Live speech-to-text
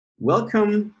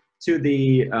Welcome to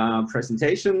the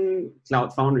presentation,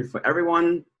 Cloud Foundry for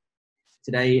Everyone.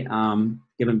 Today,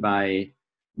 given by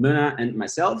Mirna and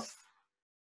myself.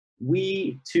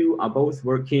 We two are both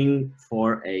working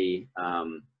for a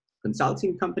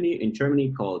consulting company in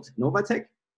Germany called NovaTec.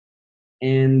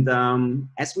 And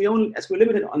as we're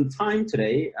limited on time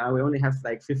today, we only have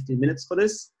like 15 minutes for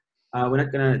this. We're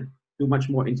not gonna do much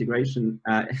more introduction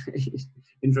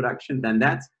than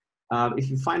that. If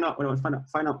you find out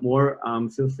more,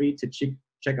 feel free to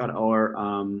check out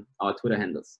our Twitter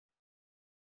handles.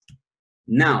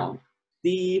 Now,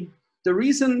 the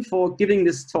reason for giving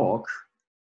this talk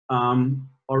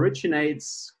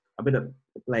originates a bit of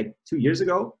like 2 years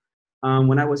ago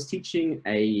when I was teaching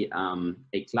a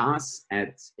class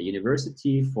at a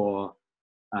university for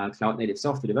cloud native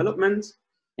software development,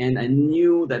 and I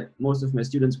knew that most of my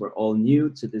students were all new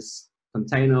to this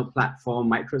container platform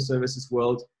microservices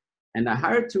world. And I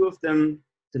hired two of them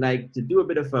to do a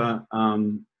bit of a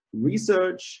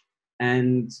research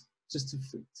and just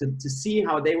to see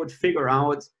how they would figure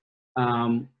out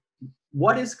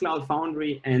what is Cloud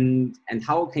Foundry and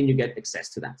how can you get access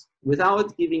to that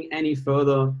without giving any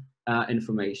further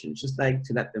information, just like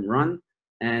to let them run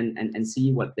and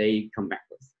see what they come back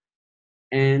with.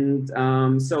 And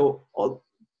so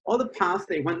all the path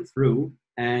they went through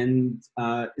and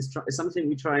is something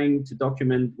we're trying to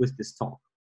document with this talk.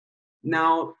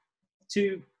 Now,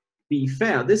 to be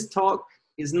fair, this talk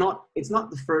it's not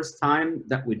the first time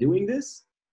that we're doing this.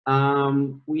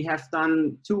 We have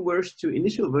done two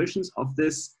initial versions of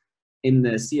this in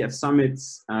the CF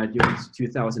Summits during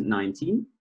 2019.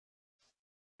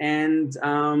 And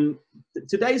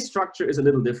today's structure is a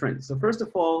little different. So first of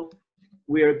all,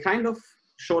 we're kind of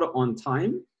shorter on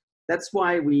time. That's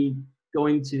why we're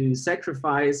going to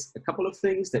sacrifice a couple of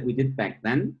things that we did back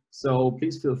then. So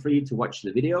please feel free to watch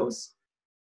the videos.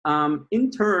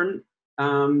 In turn,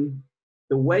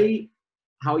 the way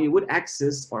how you would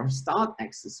access or start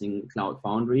accessing Cloud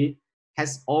Foundry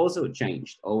has also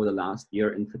changed over the last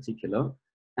year in particular.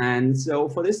 And so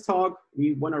for this talk,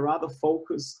 we want to rather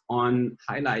focus on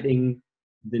highlighting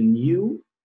the new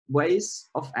ways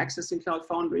of accessing Cloud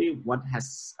Foundry, what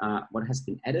has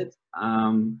been added,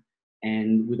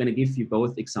 and we're going to give you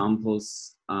both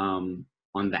examples on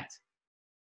that.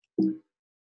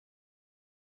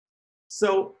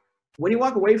 So when you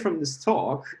walk away from this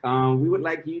talk, we would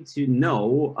like you to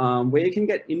know where you can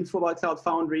get info about Cloud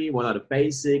Foundry, what are the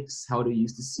basics, how to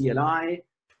use the CLI,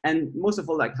 and most of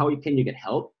all, like how can you get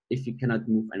help if you cannot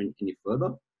move any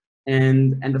further.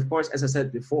 And of course, as I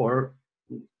said before,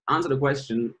 answer the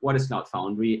question, what is Cloud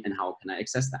Foundry and how can I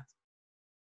access that?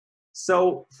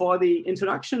 So for the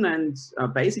introduction and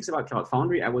basics about Cloud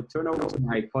Foundry, I would turn over to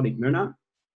my colleague Mirna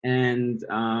and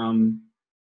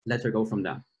let her go from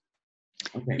there.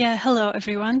 Okay. Yeah, hello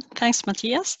everyone. Thanks,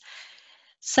 Matthias.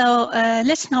 So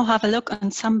let's now have a look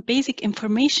on some basic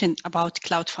information about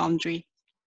Cloud Foundry.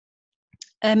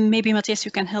 Maybe Matthias,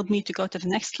 you can help me to go to the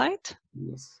next slide.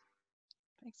 Yes.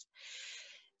 Thanks.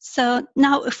 So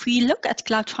now if we look at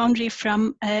Cloud Foundry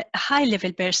from a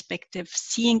high-level perspective,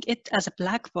 seeing it as a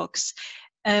black box,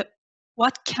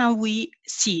 what can we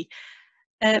see?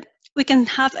 We can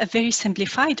have a very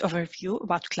simplified overview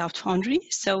about Cloud Foundry.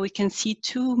 So we can see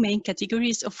two main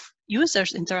categories of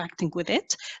users interacting with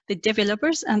it, the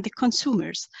developers and the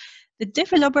consumers. The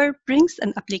developer brings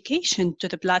an application to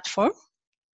the platform.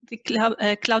 The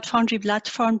Cloud Foundry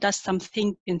platform does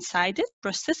something inside it,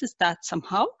 processes that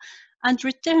somehow, and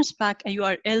returns back a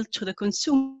URL to the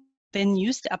consumer, then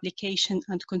use the application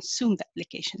and consume the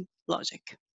application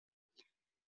logic.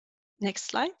 Next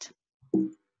slide.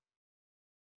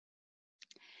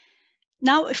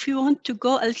 Now, if you want to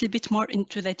go a little bit more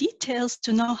into the details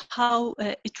to know how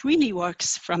it really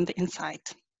works from the inside.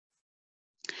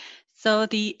 So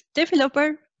the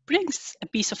developer brings a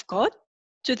piece of code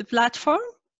to the platform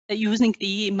using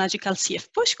the magical CF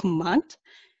push command.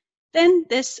 Then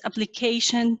this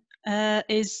application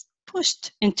is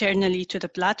pushed internally to the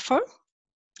platform,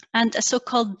 and a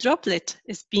so-called droplet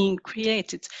is being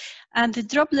created. And the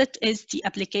droplet is the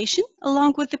application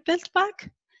along with the build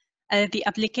pack. The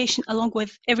application along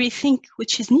with everything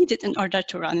which is needed in order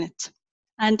to run it.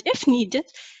 And if needed,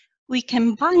 we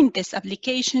can bind this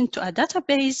application to a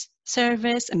database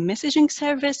service, a messaging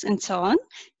service, and so on,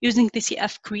 using the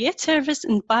CF create service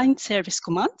and bind service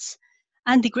commands.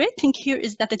 And the great thing here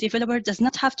is that the developer does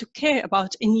not have to care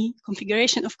about any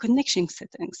configuration of connection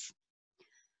settings.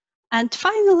 And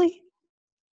finally,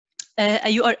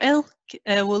 a URL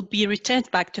will be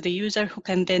returned back to the user who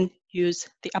can then use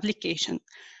the application.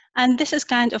 And this is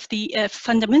kind of the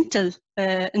fundamental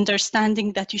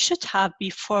understanding that you should have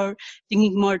before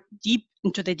digging more deep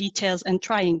into the details and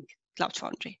trying Cloud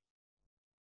Foundry.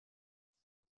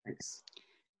 Thanks.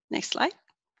 Next slide.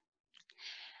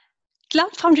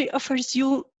 Cloud Foundry offers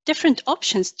you different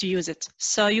options to use it.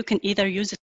 So you can either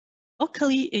use it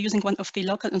locally using one of the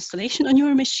local installation on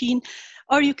your machine,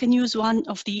 or you can use one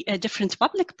of the different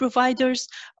public providers,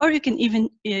 or you can even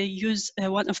use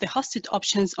one of the hosted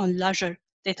options on larger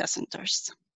data centers.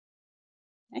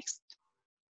 Next.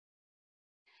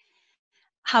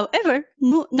 However,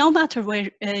 no matter where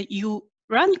you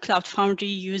run Cloud Foundry,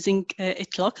 using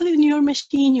it locally in your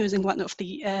machine, using one of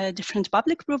the different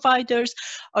public providers,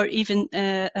 or even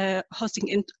hosting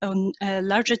it on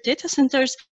larger data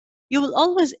centers, you will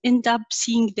always end up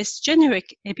seeing this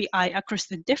generic API across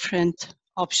the different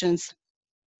options,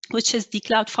 which is the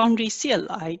Cloud Foundry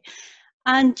CLI.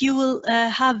 And you will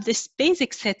have this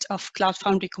basic set of Cloud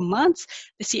Foundry commands,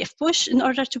 the CF push in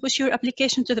order to push your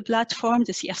application to the platform,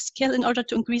 the CF scale in order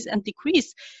to increase and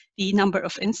decrease the number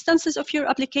of instances of your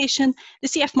application, the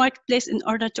CF marketplace in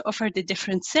order to offer the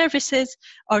different services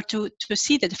or to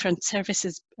see the different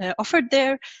services offered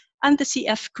there, and the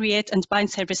CF create and bind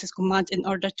services command in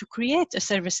order to create a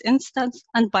service instance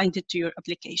and bind it to your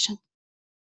application.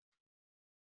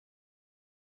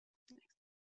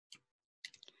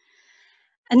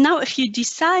 And now if you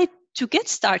decide to get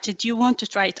started, you want to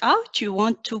try it out, you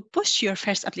want to push your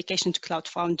first application to Cloud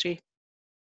Foundry.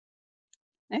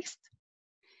 Next.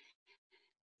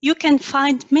 You can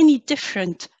find many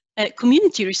different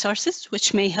community resources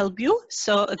which may help you.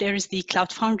 So there is the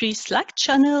Cloud Foundry Slack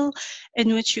channel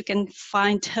in which you can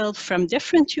find help from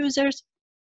different users.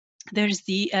 There's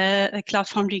the Cloud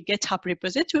Foundry GitHub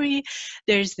repository.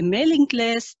 There's the mailing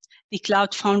list, the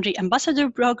Cloud Foundry Ambassador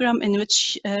program, in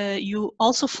which you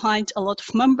also find a lot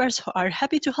of members who are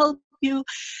happy to help you.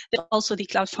 There's also the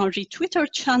Cloud Foundry Twitter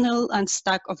channel and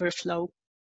Stack Overflow.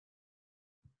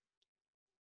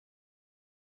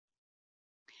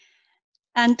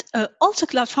 And also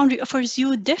Cloud Foundry offers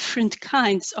you different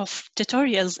kinds of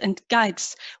tutorials and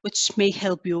guides which may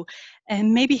help you.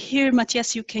 And maybe here,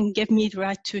 Matthias, you can give me the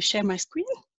right to share my screen.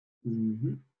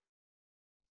 Mm-hmm.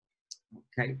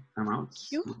 Okay, I'm out.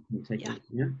 You? Take it.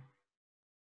 Yeah.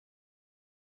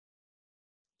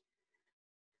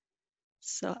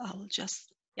 So I'll just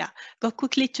go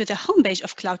quickly to the homepage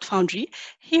of Cloud Foundry.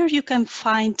 Here you can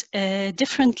find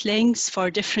different links for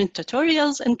different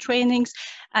tutorials and trainings.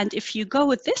 And if you go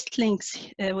with this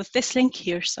link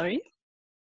here, sorry,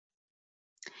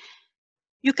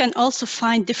 you can also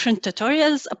find different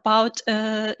tutorials about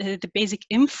the basic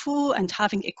info and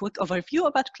having a quick overview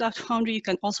about Cloud Foundry. You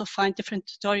can also find different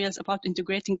tutorials about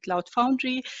integrating Cloud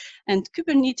Foundry and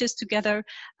Kubernetes together.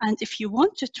 And if you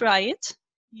want to try it,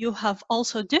 you have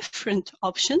also different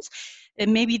options.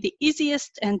 Maybe the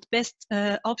easiest and best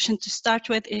option to start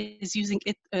with is using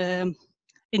it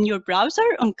in your browser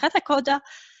on Katacoda,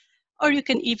 or you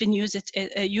can even use it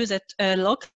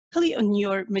locally on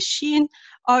your machine,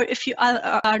 or if you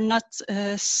are not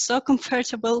so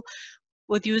comfortable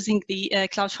with using the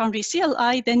Cloud Foundry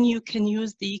CLI, then you can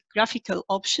use the graphical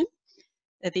option,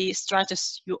 the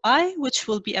Stratus UI, which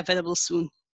will be available soon.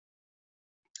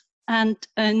 And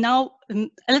now a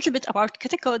little bit about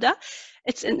Katacoda.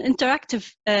 It's an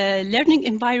interactive learning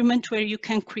environment where you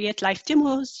can create live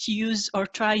demos, use or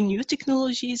try new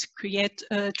technologies, create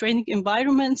training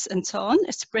environments, and so on.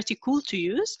 It's pretty cool to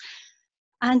use.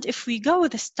 And if we go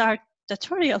with the Start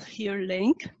Tutorial here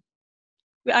link,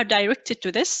 we are directed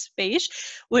to this page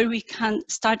where we can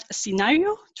start a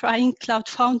scenario trying Cloud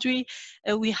Foundry.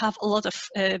 We have a lot of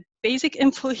basic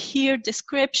info here,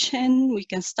 description. We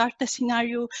can start the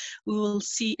scenario. We will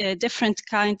see a different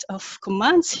kind of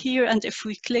commands here. And if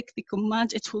we click the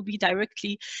command, it will be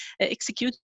directly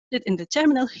executed in the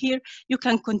terminal here. You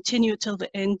can continue till the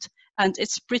end, and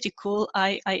it's pretty cool.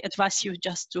 I advise you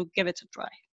just to give it a try.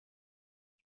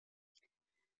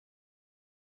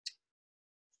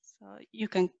 So you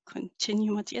can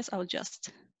continue, Matthias. I'll just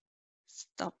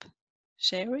stop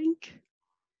sharing.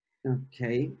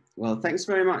 Okay, well, thanks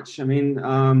very much. I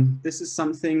mean, this is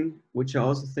something which I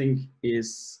also think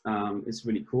is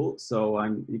really cool. So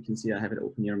you can see I have it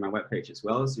open here on my webpage as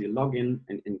well. So you log in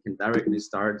and can directly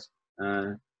start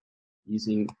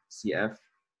using CF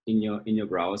in your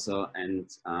browser and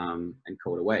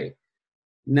code away.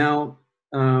 Now,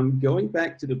 going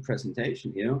back to the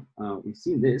presentation here, we've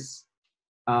seen this.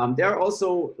 There are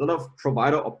also a lot of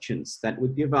provider options that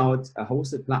would give out a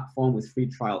hosted platform with free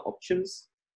trial options.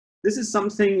 This is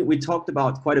something we talked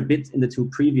about quite a bit in the two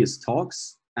previous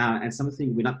talks, and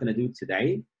something we're not going to do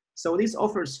today. So these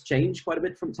offers change quite a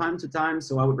bit from time to time.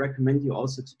 So I would recommend you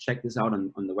also to check this out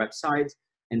on the website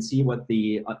and see what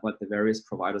the various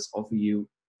providers offer you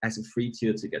as a free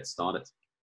tier to get started.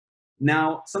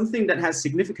 Now, something that has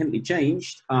significantly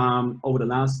changed over the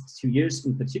last 2 years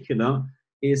in particular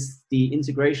is the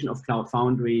integration of Cloud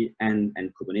Foundry and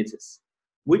Kubernetes,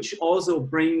 which also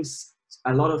brings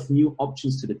a lot of new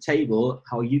options to the table,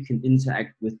 how you can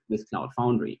interact with Cloud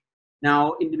Foundry.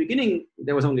 Now, in the beginning,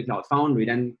 there was only Cloud Foundry,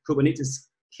 then Kubernetes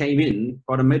came in,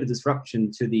 brought a major disruption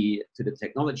to the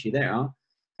technology there.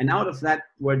 And out of that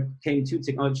came two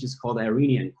technologies called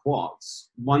Irene and Quartz.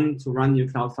 One to run your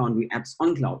Cloud Foundry apps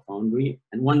on Cloud Foundry,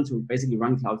 and one to basically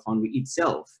run Cloud Foundry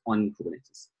itself on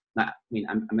Kubernetes. Now, I mean,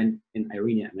 I meant in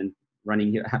Irene, I meant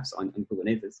running your apps on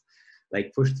Kubernetes,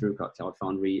 like push through Cloud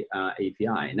Foundry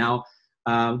API. Now,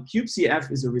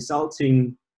 kubectl is a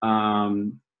resulting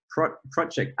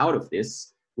project out of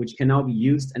this, which can now be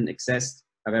used and accessed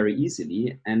very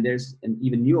easily. And there's an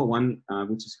even newer one,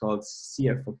 which is called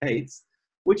CF for Kates,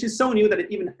 which is so new that it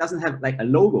even doesn't have like a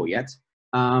logo yet.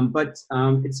 But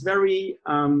it's very,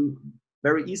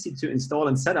 very easy to install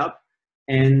and set up.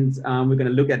 And we're going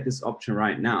to look at this option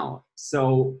right now.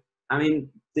 So, I mean,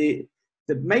 the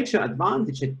major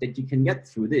advantage that you can get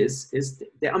through this is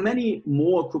there are many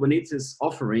more Kubernetes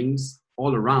offerings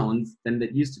all around than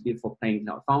that used to be for plain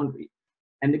Cloud Foundry.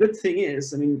 And the good thing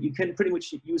is, I mean, you can pretty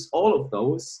much use all of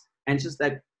those and just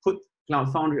like put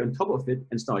Cloud Foundry on top of it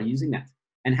and start using that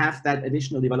and have that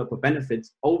additional developer benefit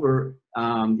over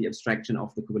the abstraction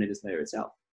of the Kubernetes layer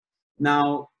itself.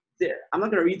 Now, I'm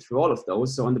not going to read through all of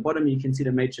those. So on the bottom, you can see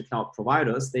the major cloud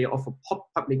providers. They offer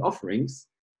public offerings.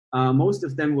 Most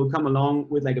of them will come along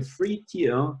with like a free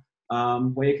tier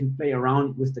where you can play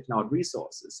around with the cloud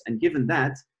resources. And given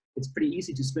that, it's pretty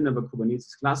easy to spin up a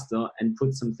Kubernetes cluster and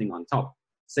put something on top.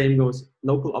 Same goes,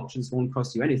 local options won't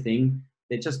cost you anything.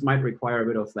 They just might require a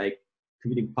bit of like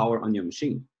computing power on your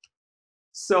machine.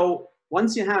 So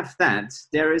once you have that,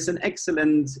 there is an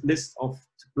excellent list of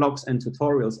blogs and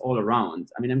tutorials all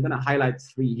around. I mean, I'm going to highlight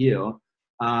 3 here,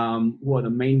 who are the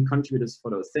main contributors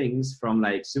for those things, from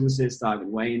like SUSE, Stark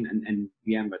and Wayne, and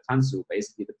VMware Tansu,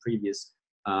 basically the previous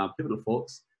pivotal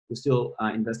folks who still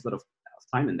invest a lot of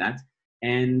time in that.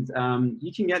 And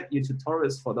you can get your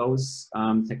tutorials for those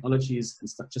technologies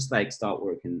and just like start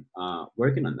working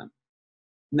on them.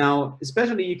 Now,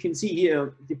 especially you can see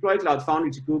here, deploy Cloud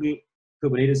Foundry to Google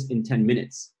Kubernetes in 10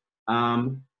 minutes.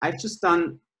 I've just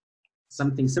done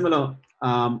something similar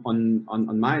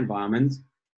on my environment,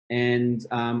 and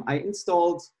I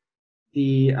installed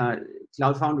the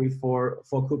Cloud Foundry for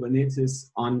Kubernetes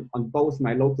on both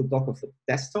my local Docker for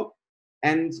desktop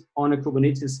and on a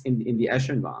Kubernetes in the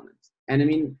Azure environment. And I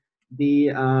mean,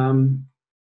 the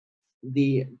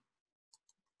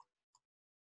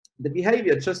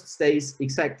behavior just stays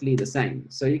exactly the same.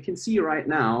 So you can see right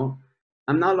now,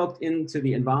 I'm now logged into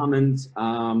the environment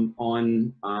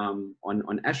on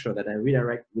Azure that I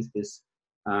redirect with this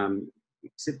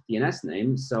zip DNS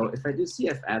name. So if I do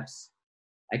CF apps,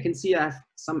 I can see I have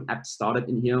some apps started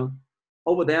in here.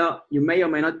 Over there, you may or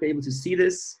may not be able to see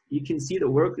this. You can see the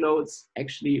workloads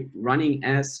actually running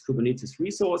as Kubernetes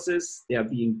resources. They are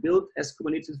being built as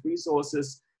Kubernetes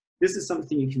resources. This is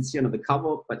something you can see under the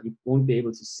cover, but you won't be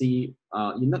able to see.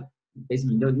 You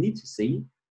don't need to see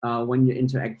when you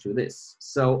interact with this.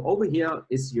 So over here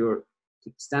is your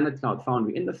standard Cloud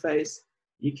Foundry interface.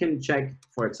 You can check,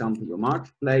 for example, your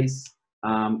marketplace.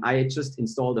 I just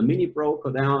installed a mini broker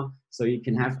there, so you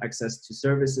can have access to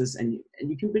services, and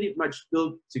you can pretty much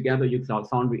build together your Cloud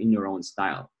Foundry in your own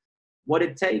style. What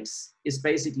it takes is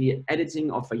basically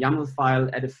editing of a YAML file,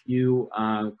 add a few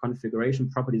configuration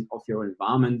properties of your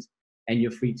environment, and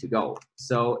you're free to go.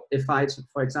 So if I,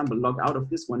 for example, log out of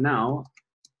this one now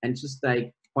and just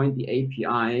like point the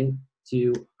API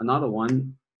to another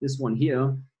one, this one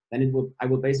here, then I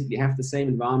will basically have the same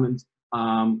environment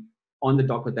on the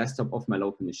Docker desktop of my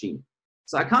local machine.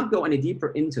 So I can't go any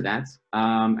deeper into that,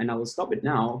 and I will stop it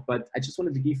now, but I just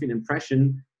wanted to give you an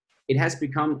impression. It has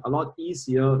become a lot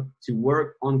easier to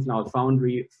work on Cloud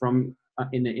Foundry from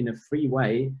in a free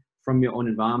way from your own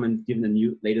environment, given the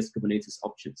new latest Kubernetes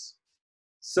options.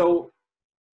 So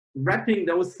wrapping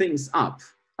those things up,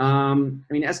 I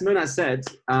mean, as Mirna said,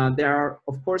 there are,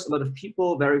 of course, a lot of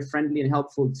people very friendly and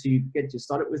helpful to get you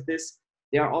started with this.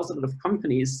 There are also a lot of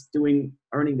companies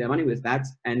earning their money with that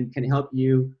and can help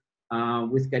you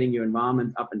with getting your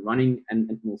environment up and running and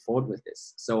move forward with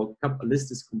this. So a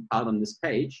list is compiled on this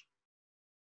page.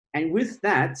 And with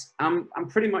that, I'm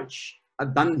pretty much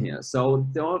done here. So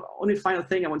the only final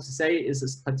thing I want to say is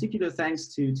a particular thanks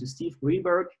to Steve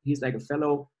Greenberg. He's like a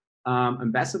fellow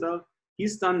ambassador.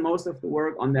 He's done most of the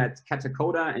work on that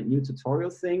Katacoda and new tutorial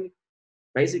thing.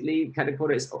 Basically,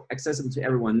 Katacoda is accessible to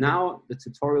everyone now. The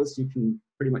tutorials you can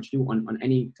pretty much do on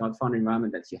any Cloud Foundry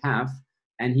environment that you have.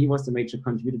 and he was the major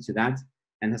contributor to that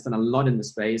and has done a lot in the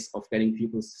space of getting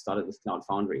people started with Cloud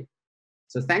Foundry.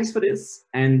 So thanks for this,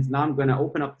 and now I'm going to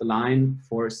open up the line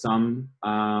for some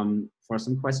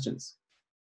questions.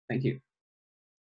 Thank you.